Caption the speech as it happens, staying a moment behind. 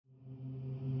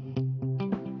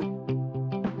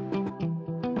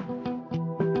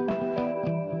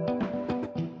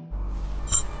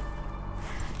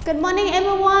Good morning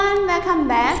everyone, welcome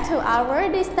back to our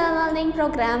digital learning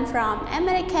program from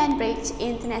American Bridge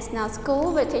International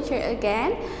School with teacher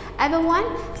again. Everyone,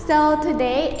 so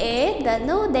today is the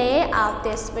new day of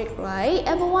this week, right?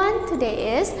 Everyone,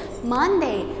 today is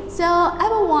Monday. So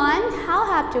everyone, how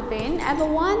have you been?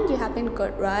 Everyone, you have been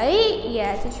good, right?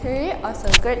 Yeah, teacher also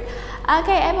good.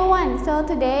 Okay everyone, so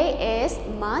today is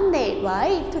Monday,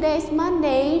 right? Today is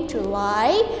Monday,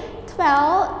 July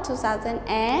 12,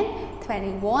 2021.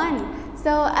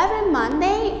 So every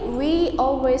Monday we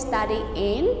always study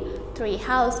in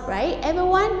Treehouse, right?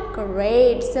 Everyone,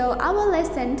 great. So our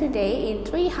lesson today in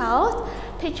Treehouse,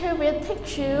 teacher will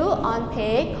teach you on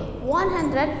page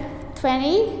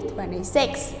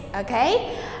 126.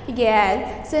 Okay?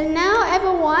 Yeah. So now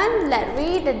everyone, let's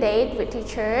read the date with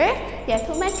teacher. Yeah,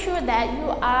 to make sure that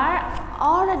you are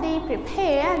already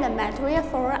prepared the material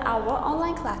for our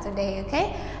online class today.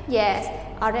 Okay? Yes.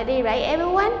 Already, right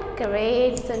everyone?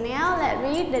 Great. So now let's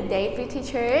read the date with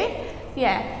teacher.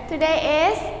 Yeah.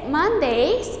 Today is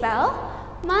Monday. Spell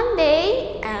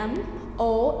Monday, M-O-N-D-A-Y.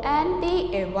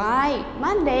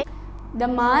 Monday. The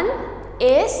month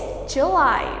is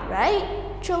July, right?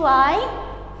 July,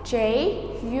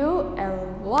 J-U-L-Y.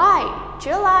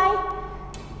 July.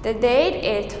 The date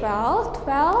is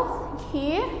 12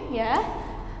 here, yeah.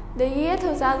 The year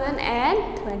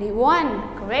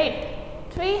 2021. Great.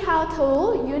 Treehouse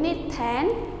 2, Unit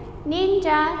 10,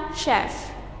 Ninja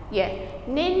Chef. Yeah,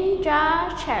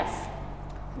 Ninja Chef.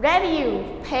 Review,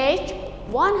 page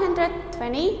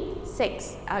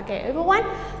 126. Okay, everyone.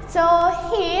 So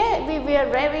here we will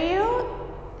review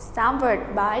some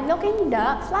word by looking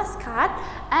the flashcard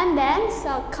and then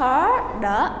circle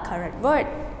the correct word.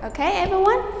 Okay,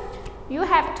 everyone. You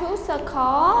have to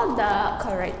circle the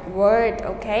correct word.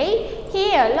 Okay.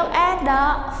 Here, look at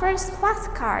the first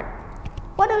flashcard.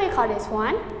 What do we call this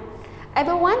one?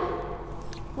 Everyone,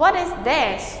 what is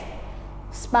this?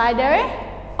 Spider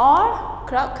or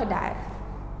crocodile?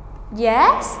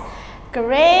 Yes,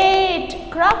 great,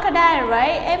 crocodile,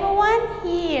 right? Everyone,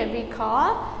 here we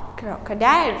call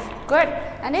crocodile. Good.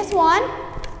 And this one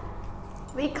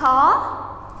we call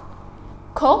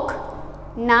cook,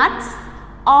 nuts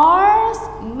or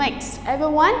mix.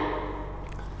 Everyone,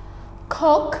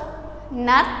 cook,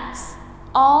 nuts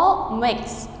or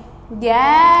mix.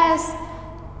 Yes,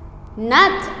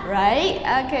 nut, right?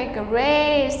 Okay,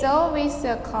 great. So we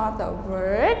circle the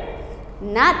word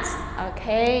nuts.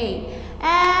 Okay,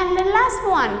 and the last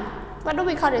one, what do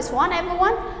we call this one,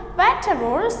 everyone?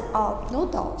 Vegetables or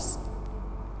noodles?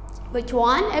 Which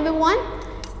one, everyone?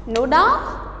 Noodle?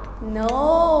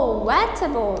 No,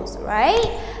 vegetables, right?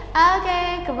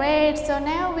 Okay, great. So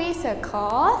now we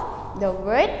circle the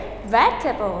word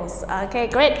vegetables. Okay,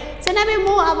 great. So now we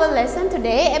move our lesson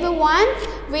today. Everyone,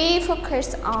 we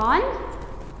focus on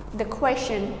the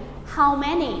question how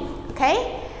many.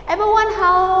 Okay, everyone,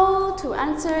 how to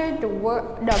answer the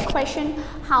question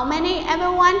how many?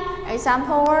 Everyone,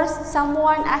 examples,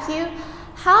 someone asks you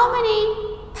how many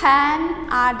pens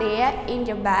are there in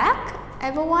your bag?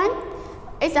 Everyone,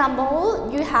 example,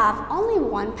 you have only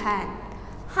one pen.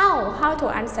 How to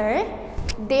answer?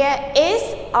 There is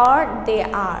or there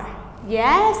are?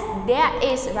 Yes, there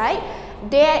is, right?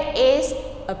 There is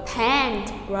a pen,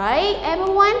 right,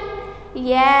 everyone?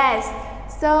 Yes.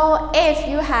 So if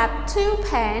you have two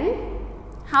pens,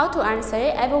 how to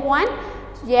answer, everyone?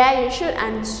 Yeah, you should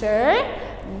answer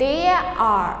there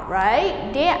are,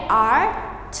 right? There are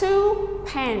two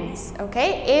pens.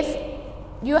 Okay, if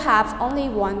you have only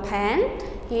one pen,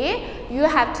 here you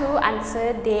have to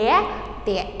answer there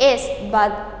is.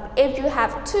 But if you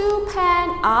have two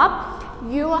pens up,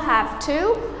 you have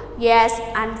to, yes,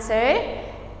 answer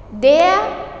there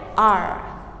are.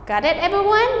 Got it,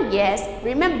 everyone? Yes.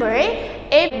 Remember,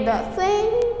 if the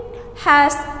thing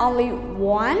has only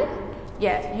one,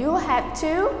 yes, you have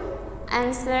to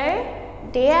answer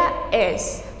there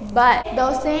is. But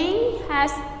the thing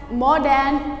has more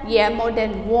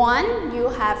than one, you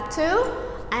have to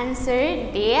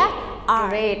answer there are.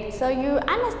 Great. So you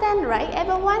understand, right,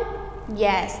 everyone?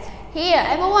 Yes. Here,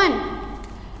 everyone,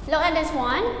 look at this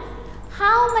one.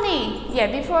 How many? Yeah,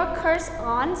 before curse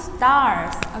on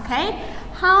stars. Okay.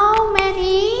 How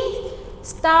many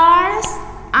stars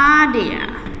are there?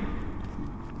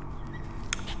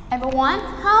 Everyone,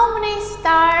 how many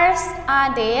stars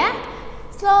are there?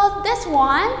 So this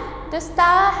one, the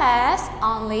star has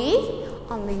only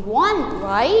one,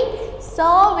 right?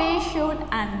 So we should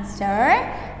answer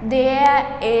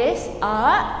there is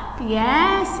a,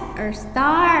 yes, a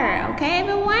star. Okay,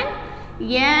 everyone?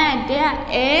 Yeah, there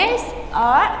is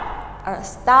a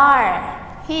star.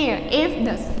 Here, if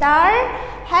the star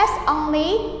has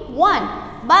only one,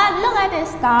 But look at the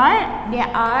star. There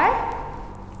are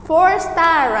 4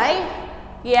 stars, right?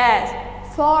 Yes,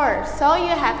 4. So you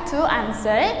have to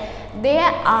answer.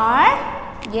 There are,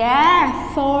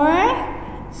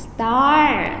 4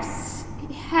 stars.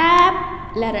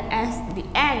 Have letter S at the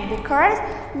end, because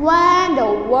when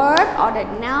the word or the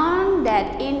noun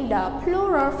that in the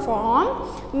plural form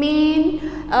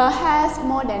has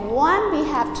more than 1, we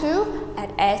have to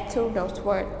add S to those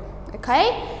words.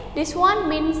 Okay, this one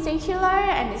means singular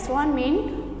and this one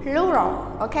means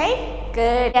plural. Okay,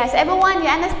 good. Yes, everyone, you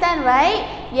understand,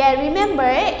 right? Yeah, remember,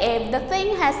 if the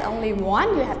thing has only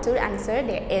 1, you have to answer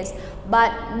there is.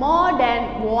 But more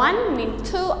than 1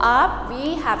 means 2 up,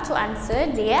 we have to answer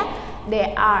there.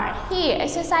 They are. Here,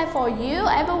 exercise for you,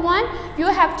 everyone. You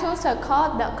have to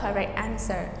circle the correct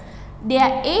answer.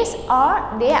 There is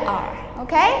or there are.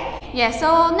 Okay? Yeah,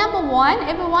 so number 1,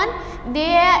 everyone,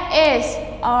 there is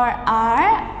or are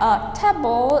a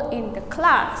table in the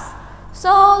class. So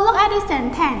look at this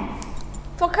sentence.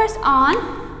 Focus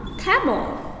on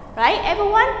table, right,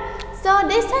 everyone? So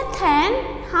this sentence,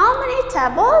 how many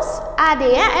tables are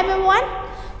there, everyone?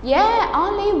 Yeah,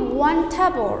 only 1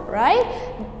 table, right?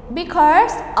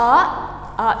 Because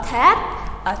a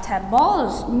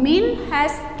table means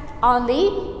has only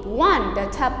 1. The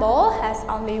table has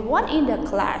only 1 in the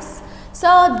class.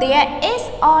 So there is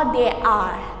or there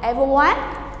are, everyone?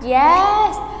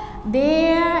 Yes,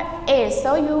 there is.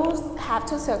 So you have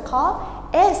to circle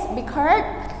is, because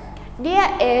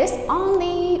there is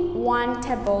only 1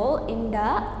 table in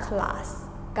the class.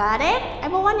 Got it?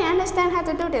 Everyone, you understand how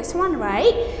to do this one,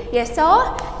 right? Yes,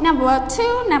 so number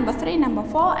 2, number 3, number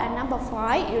 4, and number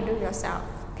 5, you do yourself.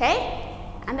 Okay?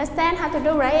 Understand how to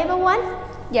do, right, everyone?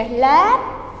 Yes, let's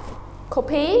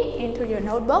copy into your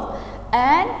notebook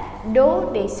and do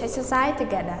this exercise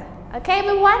together. Okay,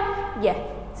 everyone? Yeah.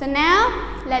 So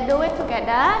now, let's do it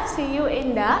together. See you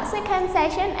in the second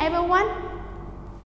session, everyone.